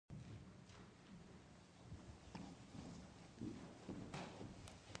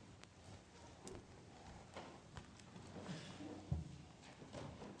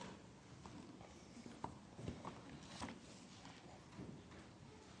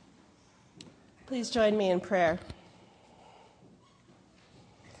Please join me in prayer.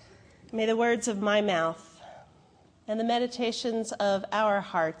 May the words of my mouth and the meditations of our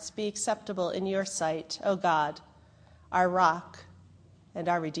hearts be acceptable in your sight, O God, our rock and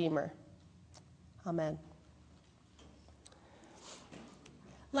our Redeemer. Amen.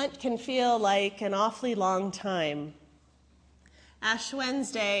 Lent can feel like an awfully long time. Ash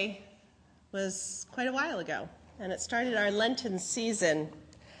Wednesday was quite a while ago, and it started our Lenten season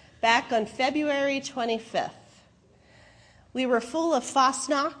back on February 25th. We were full of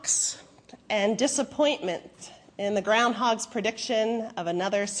Fosnox and disappointment in the groundhog's prediction of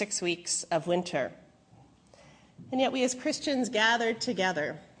another 6 weeks of winter. And yet we as Christians gathered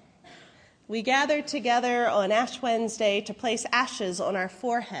together. We gathered together on Ash Wednesday to place ashes on our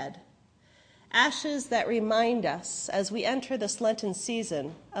forehead, ashes that remind us as we enter this Lenten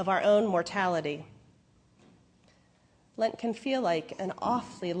season of our own mortality. Lent can feel like an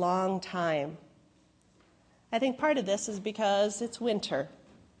awfully long time. I think part of this is because it's winter.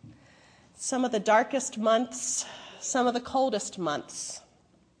 Some of the darkest months, some of the coldest months.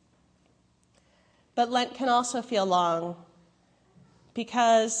 But Lent can also feel long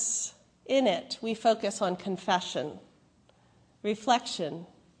because in it we focus on confession, reflection,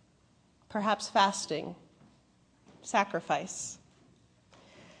 perhaps fasting, sacrifice.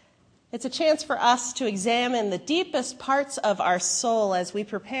 It's a chance for us to examine the deepest parts of our soul as we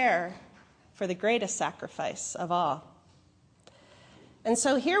prepare for the greatest sacrifice of all. And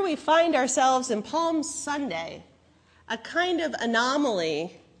so here we find ourselves in Palm Sunday, a kind of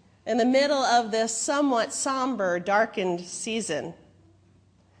anomaly in the middle of this somewhat somber, darkened season.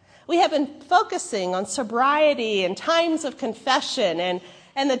 We have been focusing on sobriety and times of confession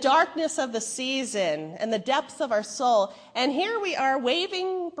and the darkness of the season and the depths of our soul. And here we are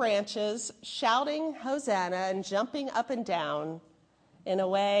waving branches, shouting Hosanna and jumping up and down in a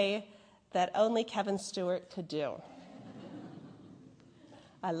way that only Kevin Stewart could do.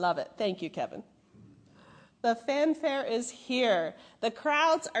 I love it. Thank you, Kevin. The fanfare is here. The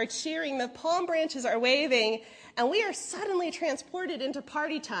crowds are cheering. The palm branches are waving. And we are suddenly transported into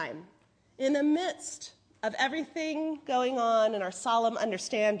party time in the midst of everything going on in our solemn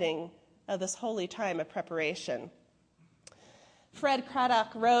understanding of this holy time of preparation. Fred Craddock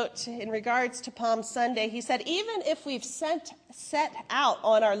wrote in regards to Palm Sunday, he said, even if we've set out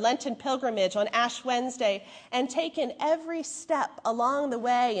on our Lenten pilgrimage on Ash Wednesday and taken every step along the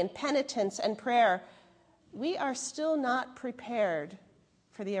way in penitence and prayer, we are still not prepared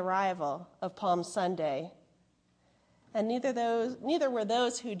for the arrival of Palm Sunday. And neither were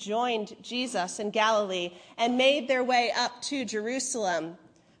those who joined Jesus in Galilee and made their way up to Jerusalem.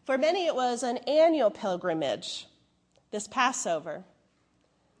 For many it was an annual pilgrimage, this Passover.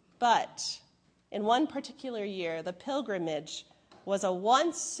 But in one particular year, the pilgrimage was a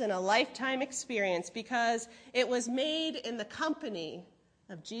once-in-a-lifetime experience because it was made in the company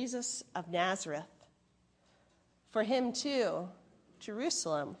of Jesus of Nazareth. For him, too,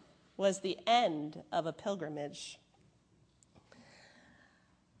 Jerusalem was the end of a pilgrimage.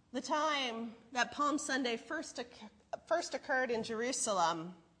 The time that Palm Sunday first occurred in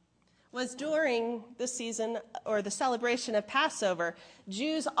Jerusalem was during the season or the celebration of Passover.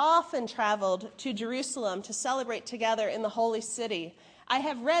 Jews often traveled to Jerusalem to celebrate together in the holy city. I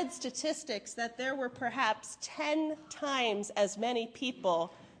have read statistics that there were perhaps 10 times as many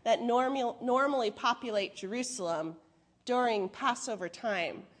people that normally populate Jerusalem during Passover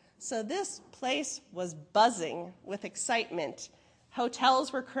time. So this place was buzzing with excitement.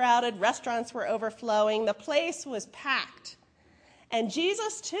 Hotels were crowded, restaurants were overflowing, the place was packed. And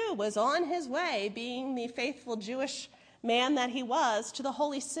Jesus, too, was on his way, being the faithful Jewish man that he was, to the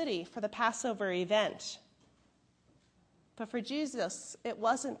holy city for the Passover event. But for Jesus, it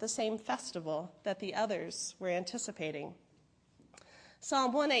wasn't the same festival that the others were anticipating.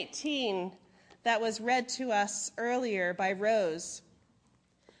 Psalm 118, that was read to us earlier by Rose,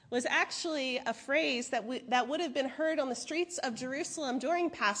 was actually a phrase that would have been heard on the streets of Jerusalem during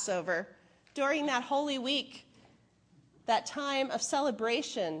Passover, during that Holy Week, that time of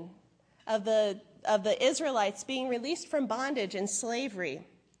celebration of the Israelites being released from bondage and slavery.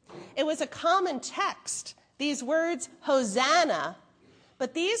 It was a common text, these words, Hosanna,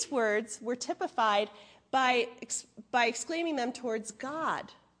 but these words were typified by exclaiming them towards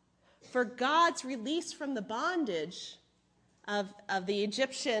God, for God's release from the bondage of the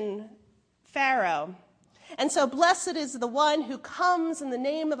Egyptian Pharaoh. And so blessed is the one who comes in the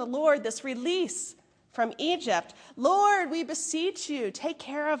name of the Lord, this release from Egypt. Lord, we beseech you, take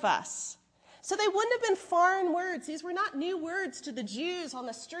care of us. So they wouldn't have been foreign words. These were not new words to the Jews on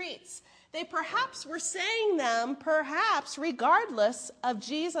the streets. They perhaps were saying them, perhaps regardless of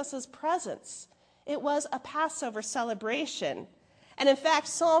Jesus' presence It was a Passover celebration. And in fact,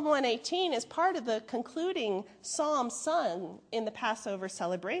 Psalm 118 is part of the concluding psalm sung in the Passover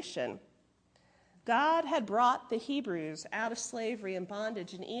celebration. God had brought the Hebrews out of slavery and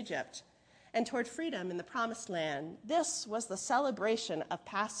bondage in Egypt and toward freedom in the Promised Land. This was the celebration of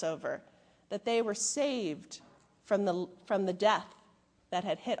Passover, that they were saved from the death that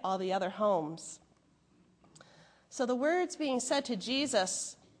had hit all the other homes. So the words being said to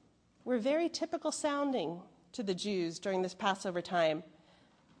Jesus were very typical sounding to the Jews during this Passover time.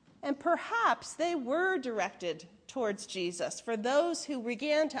 And perhaps they were directed towards Jesus for those who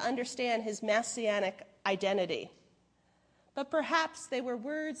began to understand his messianic identity. But perhaps they were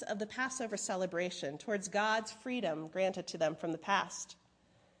words of the Passover celebration towards God's freedom granted to them from the past.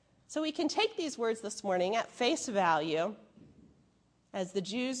 So we can take these words this morning at face value, as the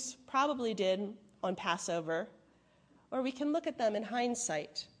Jews probably did on Passover, or we can look at them in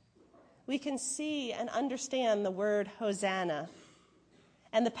hindsight. We can see and understand the word Hosanna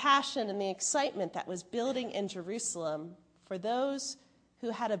and the passion and the excitement that was building in Jerusalem for those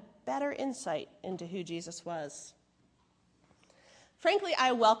who had a better insight into who Jesus was. Frankly,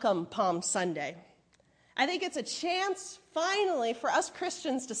 I welcome Palm Sunday. I think it's a chance, finally, for us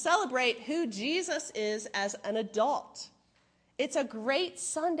Christians to celebrate who Jesus is as an adult. It's a great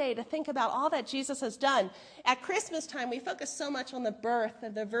Sunday to think about all that Jesus has done. At Christmas time, we focus so much on the birth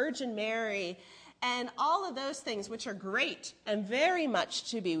of the Virgin Mary and all of those things, which are great and very much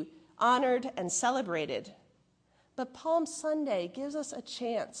to be honored and celebrated. But Palm Sunday gives us a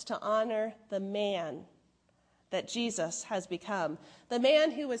chance to honor the man that Jesus has become, the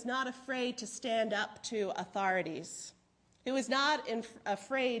man who was not afraid to stand up to authorities, who was not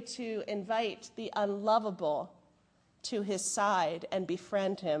afraid to invite the unlovable to his side and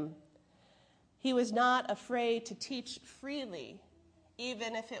befriend him. He was not afraid to teach freely,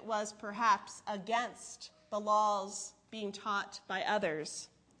 even if it was perhaps against the laws being taught by others.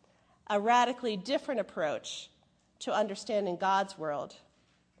 A radically different approach to understanding God's world.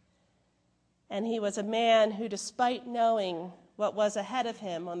 And he was a man who, despite knowing what was ahead of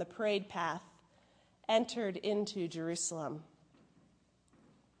him on the parade path, entered into Jerusalem.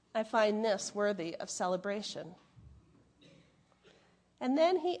 I find this worthy of celebration. And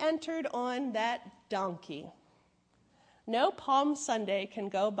then he entered on that donkey. No Palm Sunday can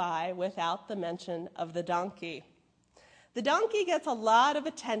go by without the mention of the donkey. The donkey gets a lot of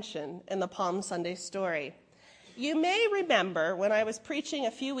attention in the Palm Sunday story. You may remember when I was preaching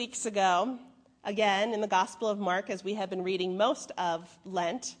a few weeks ago, again in the Gospel of Mark, as we have been reading most of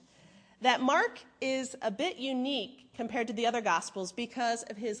Lent, that Mark is a bit unique compared to the other Gospels because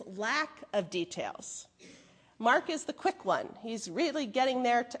of his lack of details. Mark is the quick one. He's really getting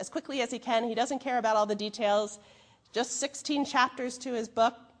there as quickly as he can. He doesn't care about all the details. Just 16 chapters to his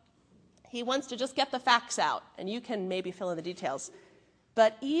book. He wants to just get the facts out, and you can maybe fill in the details.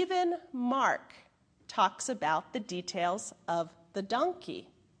 But even Mark talks about the details of the donkey.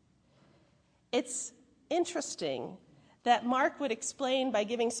 It's interesting that Mark would explain by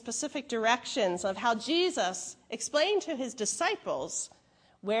giving specific directions of how Jesus explained to his disciples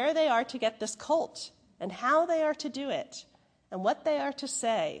where they are to get this colt and how they are to do it and what they are to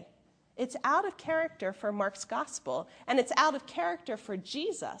say. It's out of character for Mark's gospel, and it's out of character for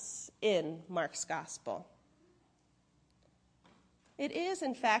Jesus in Mark's gospel. It is,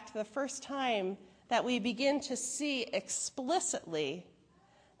 in fact, the first time that we begin to see explicitly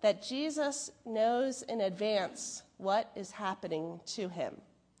that Jesus knows in advance what is happening to him.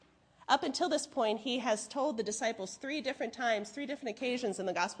 Up until this point, he has told the disciples 3 different times, 3 different occasions in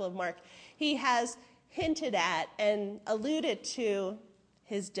the Gospel of Mark, he has hinted at and alluded to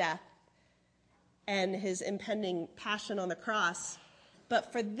his death and his impending passion on the cross.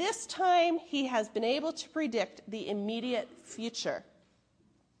 But for this time, he has been able to predict the immediate future.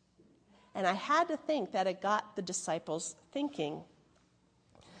 And I had to think that it got the disciples thinking.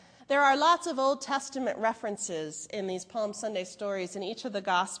 There are lots of Old Testament references in these Palm Sunday stories. In each of the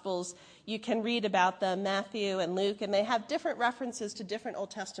Gospels, you can read about them, Matthew and Luke, and they have different references to different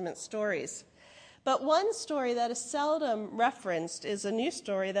Old Testament stories. But one story that is seldom referenced is a new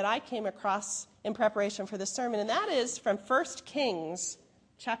story that I came across in preparation for this sermon, and that is from 1 Kings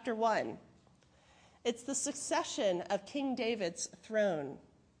chapter 1. It's the succession of King David's throne.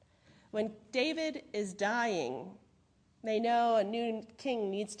 When David is dying, they know a new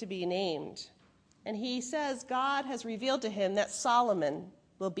king needs to be named. And he says God has revealed to him that Solomon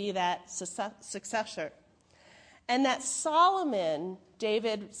will be that successor. And that Solomon,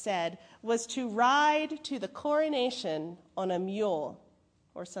 David said, was to ride to the coronation on a mule,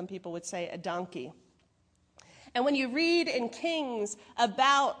 or some people would say a donkey. And when you read in Kings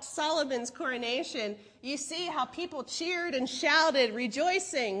about Solomon's coronation, you see how people cheered and shouted,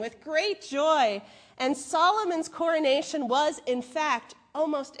 rejoicing with great joy. And Solomon's coronation was, in fact,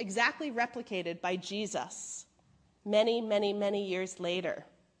 almost exactly replicated by Jesus many, many, many years later.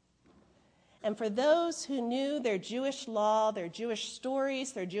 And for those who knew their Jewish law, their Jewish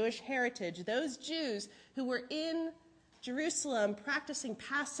stories, their Jewish heritage, those Jews who were in Jerusalem practicing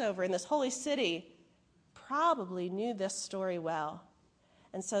Passover in this holy city probably knew this story well.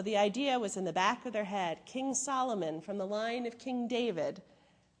 And so the idea was in the back of their head. King Solomon, from the line of King David,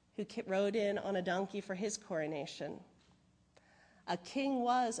 who rode in on a donkey for his coronation. A king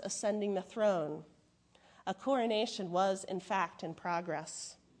was ascending the throne. A coronation was, in fact, in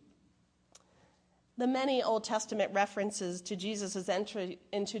progress. The many Old Testament references to Jesus' entry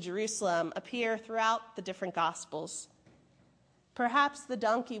into Jerusalem appear throughout the different Gospels. Perhaps the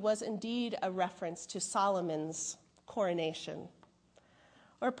donkey was indeed a reference to Solomon's coronation.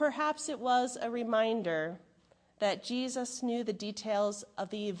 Or perhaps it was a reminder that Jesus knew the details of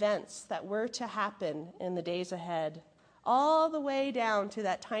the events that were to happen in the days ahead, all the way down to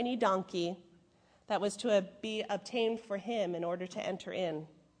that tiny donkey that was to be obtained for him in order to enter in.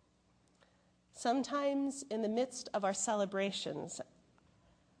 Sometimes in the midst of our celebrations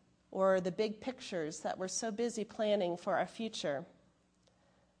or the big pictures that we're so busy planning for our future,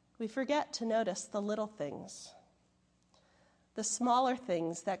 we forget to notice the little things, the smaller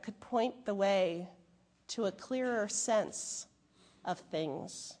things that could point the way to a clearer sense of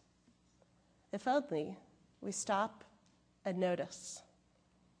things. If only we stop and notice.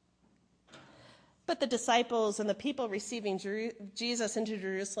 But the disciples and the people receiving Jesus into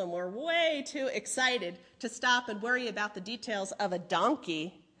Jerusalem were way too excited to stop and worry about the details of a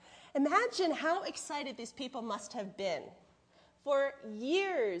donkey. Imagine how excited these people must have been. For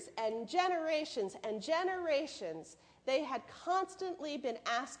years and generations, they had constantly been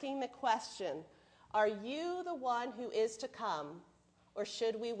asking the question, are you the one who is to come, or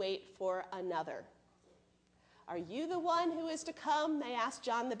should we wait for another? Are you the one who is to come, they asked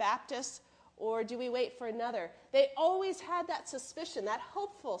John the Baptist, or do we wait for another? They always had that suspicion, that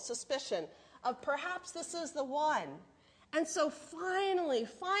hopeful suspicion of perhaps this is the one. And so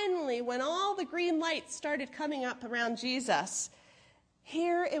finally, when all the green lights started coming up around Jesus,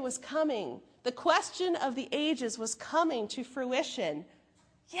 here it was coming. The question of the ages was coming to fruition.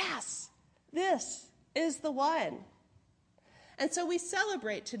 Yes, this is the one. And so we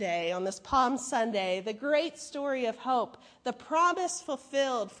celebrate today on this Palm Sunday the great story of hope, the promise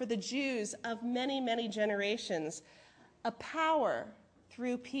fulfilled for the Jews of many, many generations, a power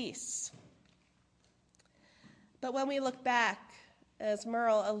through peace. But when we look back, as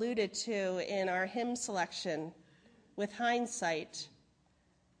Merle alluded to in our hymn selection, with hindsight,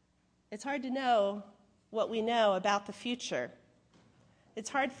 it's hard to know what we know about the future. It's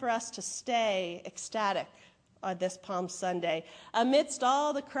hard for us to stay ecstatic on this Palm Sunday. Amidst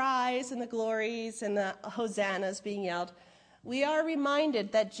all the cries and the glories and the hosannas being yelled, we are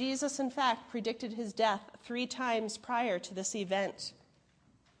reminded that Jesus, in fact, predicted his death 3 times prior to this event.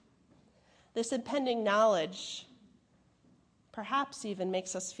 This impending knowledge perhaps even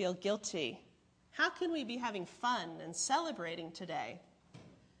makes us feel guilty. How can we be having fun and celebrating today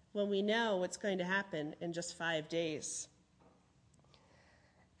when we know what's going to happen in just 5 days?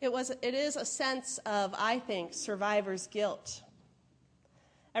 It is a sense of, I think, survivor's guilt.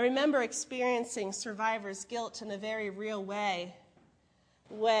 I remember experiencing survivor's guilt in a very real way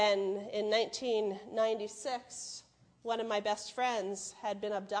when, in 1996, one of my best friends had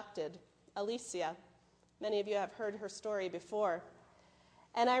been abducted, Alicia. Many of you have heard her story before.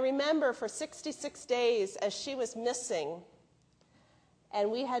 And I remember for 66 days as she was missing,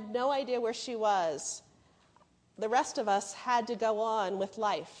 and we had no idea where she was, the rest of us had to go on with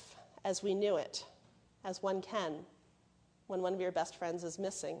life as we knew it, as one can when one of your best friends is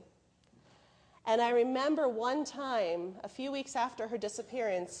missing. And I remember one time, a few weeks after her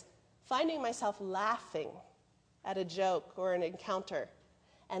disappearance, finding myself laughing at a joke or an encounter,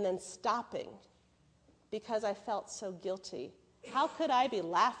 and then stopping because I felt so guilty. How could I be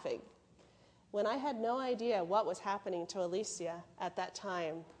laughing when I had no idea what was happening to Alicia at that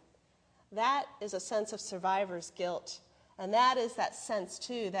time? That is a sense of survivor's guilt. And that is that sense,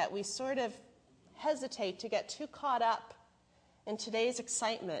 too, that we sort of hesitate to get too caught up in today's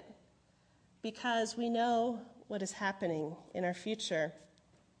excitement because we know what is happening in our future.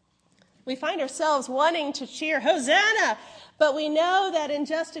 We find ourselves wanting to cheer, Hosanna, but we know that in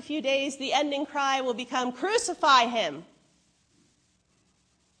just a few days the ending cry will become, crucify him.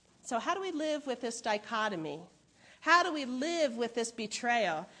 So how do we live with this dichotomy? How do we live with this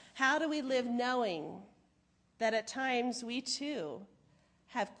betrayal? How do we live knowing that at times we too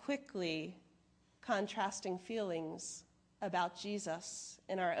have quickly contrasting feelings about Jesus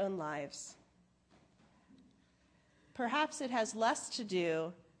in our own lives. Perhaps it has less to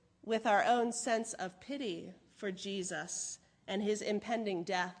do with our own sense of pity for Jesus and his impending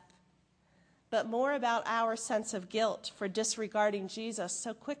death, but more about our sense of guilt for disregarding Jesus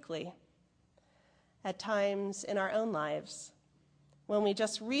so quickly at times in our own lives, when we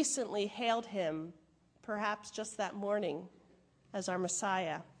just recently hailed him, perhaps just that morning, as our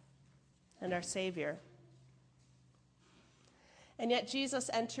Messiah and our Savior. And yet Jesus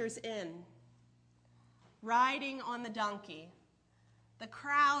enters in, riding on the donkey, the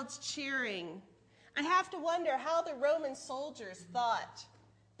crowds cheering. I have to wonder how the Roman soldiers thought.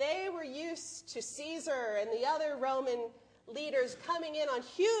 They were used to Caesar and the other Roman leaders coming in on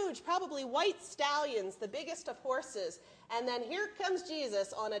huge, probably white stallions, the biggest of horses, and then here comes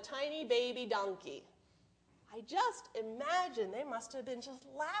Jesus on a tiny baby donkey. I just imagine they must have been just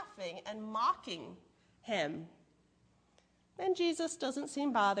laughing and mocking him. And Jesus doesn't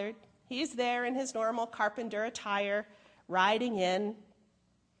seem bothered. He's there in his normal carpenter attire, riding in.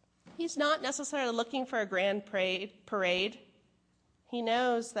 He's not necessarily looking for a grand parade. He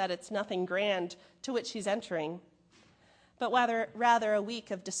knows that it's nothing grand to which he's entering, but rather a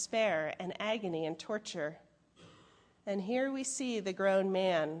week of despair and agony and torture. And here we see the grown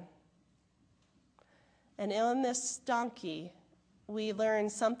man. And on this donkey, we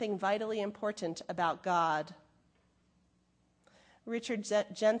learn something vitally important about God. Richard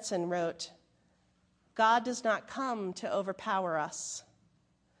Jensen wrote, "God does not come to overpower us.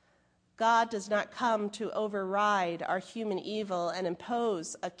 God does not come to override our human evil and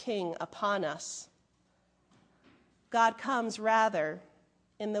impose a king upon us. God comes rather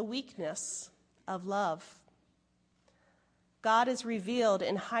in the weakness of love. God is revealed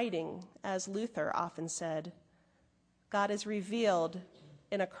in hiding, as Luther often said. God is revealed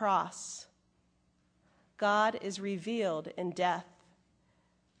in a cross. God is revealed in death.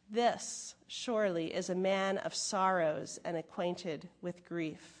 This, surely, is a man of sorrows and acquainted with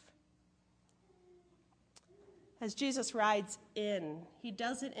grief." As Jesus rides in, he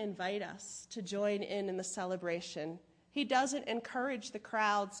doesn't invite us to join in the celebration. He doesn't encourage the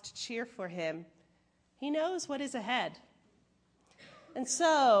crowds to cheer for him. He knows what is ahead. And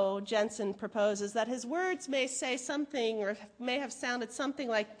so, Jensen proposes that his words may say something, or may have sounded something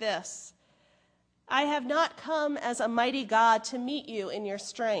like this: "I have not come as a mighty God to meet you in your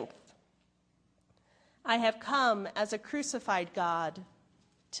strength. I have come as a crucified God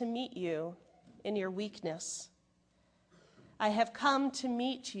to meet you in your weakness. I have come to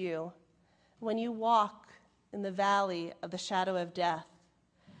meet you when you walk in the valley of the shadow of death.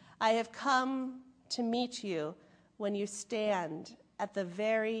 I have come to meet you when you stand at the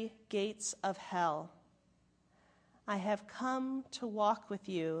very gates of hell. I have come to walk with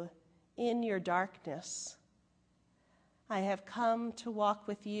you in your darkness. I have come to walk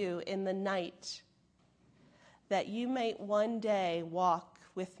with you in the night, that you may one day walk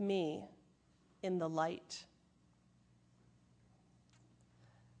with me in the light."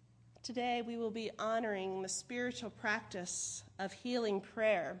 Today we will be honoring the spiritual practice of healing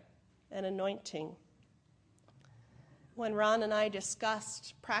prayer and anointing. When Ron and I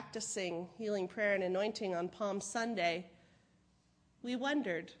discussed practicing healing prayer and anointing on Palm Sunday, we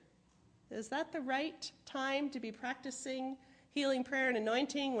wondered, is that the right time to be practicing healing prayer and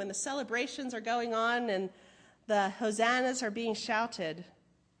anointing when the celebrations are going on and the hosannas are being shouted?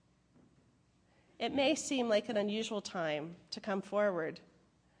 It may seem like an unusual time to come forward,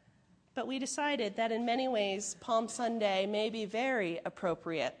 but we decided that in many ways Palm Sunday may be very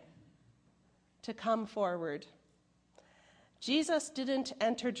appropriate to come forward. Jesus didn't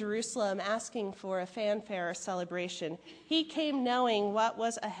enter Jerusalem asking for a fanfare or celebration. He came knowing what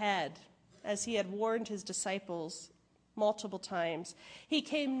was ahead, as he had warned his disciples multiple times. He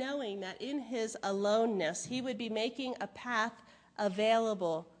came knowing that in his aloneness, he would be making a path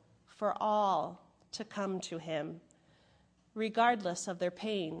available for all to come to him, regardless of their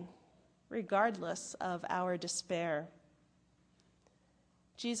pain, regardless of our despair.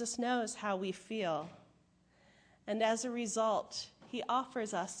 Jesus knows how we feel, and as a result, he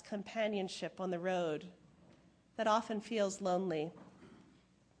offers us companionship on the road that often feels lonely.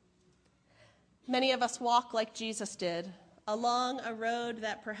 Many of us walk like Jesus did, along a road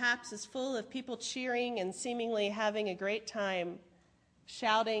that perhaps is full of people cheering and seemingly having a great time,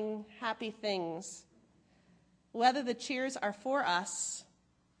 shouting happy things. Whether the cheers are for us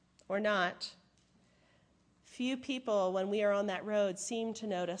or not, few people, when we are on that road, seem to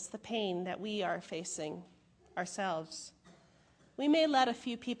notice the pain that we are facing ourselves. We may let a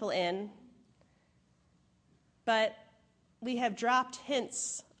few people in, but we have dropped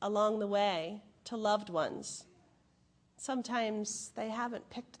hints along the way to loved ones. Sometimes they haven't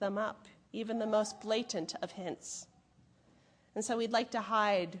picked them up, even the most blatant of hints. And so we'd like to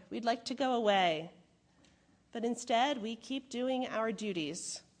hide, we'd like to go away, but instead we keep doing our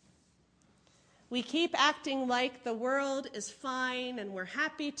duties. We keep acting like the world is fine and we're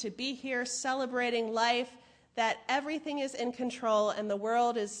happy to be here celebrating life, that everything is in control and the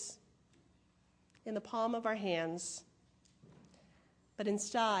world is in the palm of our hands. But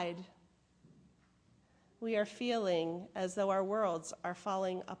inside, we are feeling as though our worlds are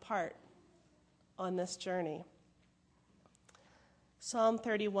falling apart on this journey. Psalm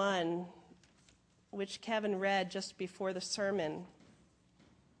 31, which Kevin read just before the sermon,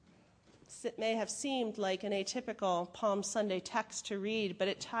 it may have seemed like an atypical Palm Sunday text to read, but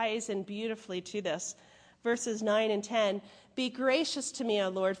it ties in beautifully to this. Verses 9 and 10, "Be gracious to me, O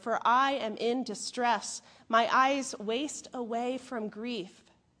Lord, for I am in distress. My eyes waste away from grief,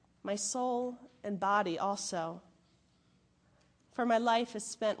 my soul and body also. For my life is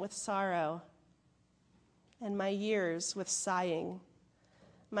spent with sorrow, and my years with sighing.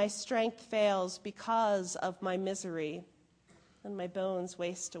 My strength fails because of my misery, and my bones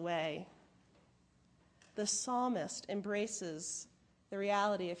waste away." The psalmist embraces the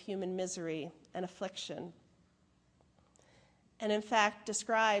reality of human misery and affliction, and in fact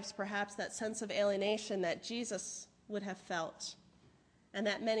describes perhaps that sense of alienation that Jesus would have felt and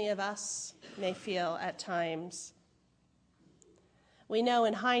that many of us may feel at times. We know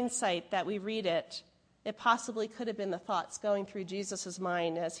in hindsight that we read it, it possibly could have been the thoughts going through Jesus'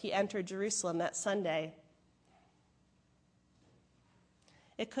 mind as he entered Jerusalem that Sunday.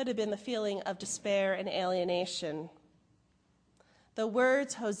 It could have been the feeling of despair and alienation. The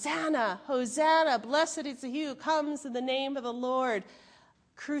words, "Hosanna, Hosanna, blessed is he who comes in the name of the Lord.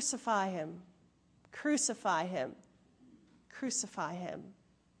 Crucify him, crucify him, crucify him."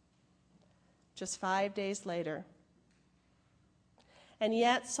 Just 5 days later. And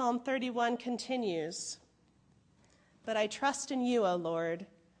yet Psalm 31 continues, "But I trust in you, O Lord.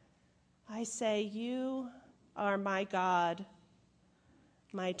 I say, you are my God.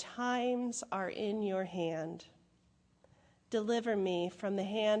 My times are in your hand. Deliver me from the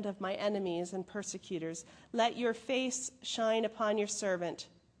hand of my enemies and persecutors. Let your face shine upon your servant.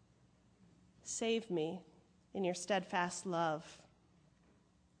 Save me in your steadfast love."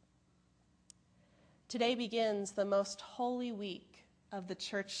 Today begins the most holy week of the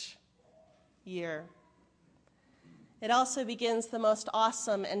church year. It also begins the most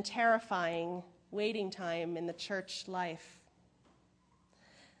awesome and terrifying waiting time in the church life.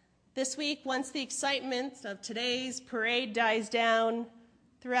 This week, once the excitement of today's parade dies down,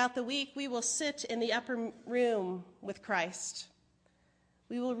 throughout the week we will sit in the upper room with Christ.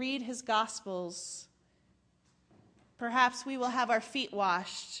 We will read his Gospels. Perhaps we will have our feet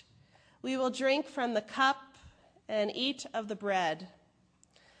washed. We will drink from the cup and eat of the bread.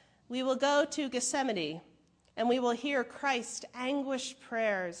 We will go to Gethsemane, and we will hear Christ's anguished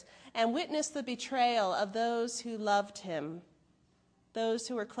prayers and witness the betrayal of those who loved him, those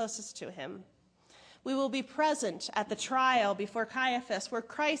who were closest to him. We will be present at the trial before Caiaphas, where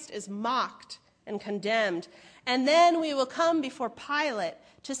Christ is mocked and condemned. And then we will come before Pilate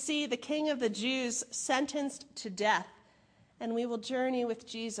to see the King of the Jews sentenced to death. And we will journey with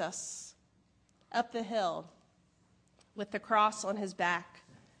Jesus up the hill with the cross on his back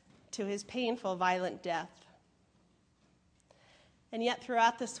to his painful, violent death. And yet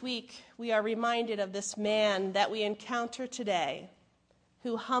throughout this week, we are reminded of this man that we encounter today,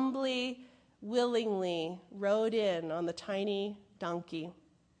 who humbly, willingly rode in on the tiny donkey,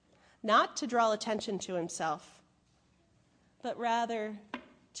 not to draw attention to himself, but rather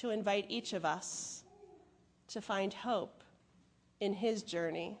to invite each of us to find hope in his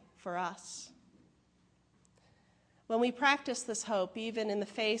journey for us. When we practice this hope, even in the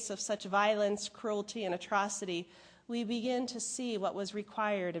face of such violence, cruelty, and atrocity, we begin to see what was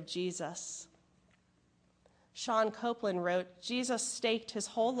required of Jesus. Sean Copeland wrote, "Jesus staked his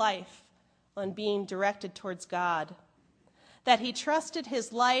whole life on being directed towards God, that he trusted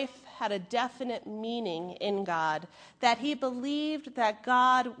his life had a definite meaning in God, that he believed that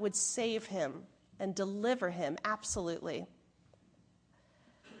God would save him and deliver him absolutely.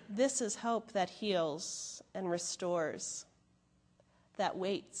 This is hope that heals and restores, that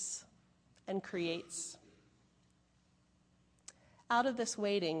waits and creates." Out of this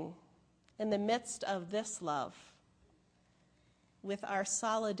waiting, in the midst of this love, with our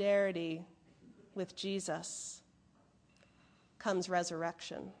solidarity with Jesus, comes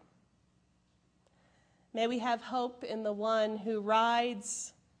resurrection. May we have hope in the one who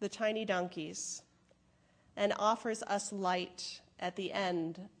rides the tiny donkeys, and offers us light at the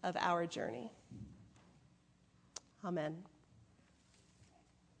end of our journey. Amen.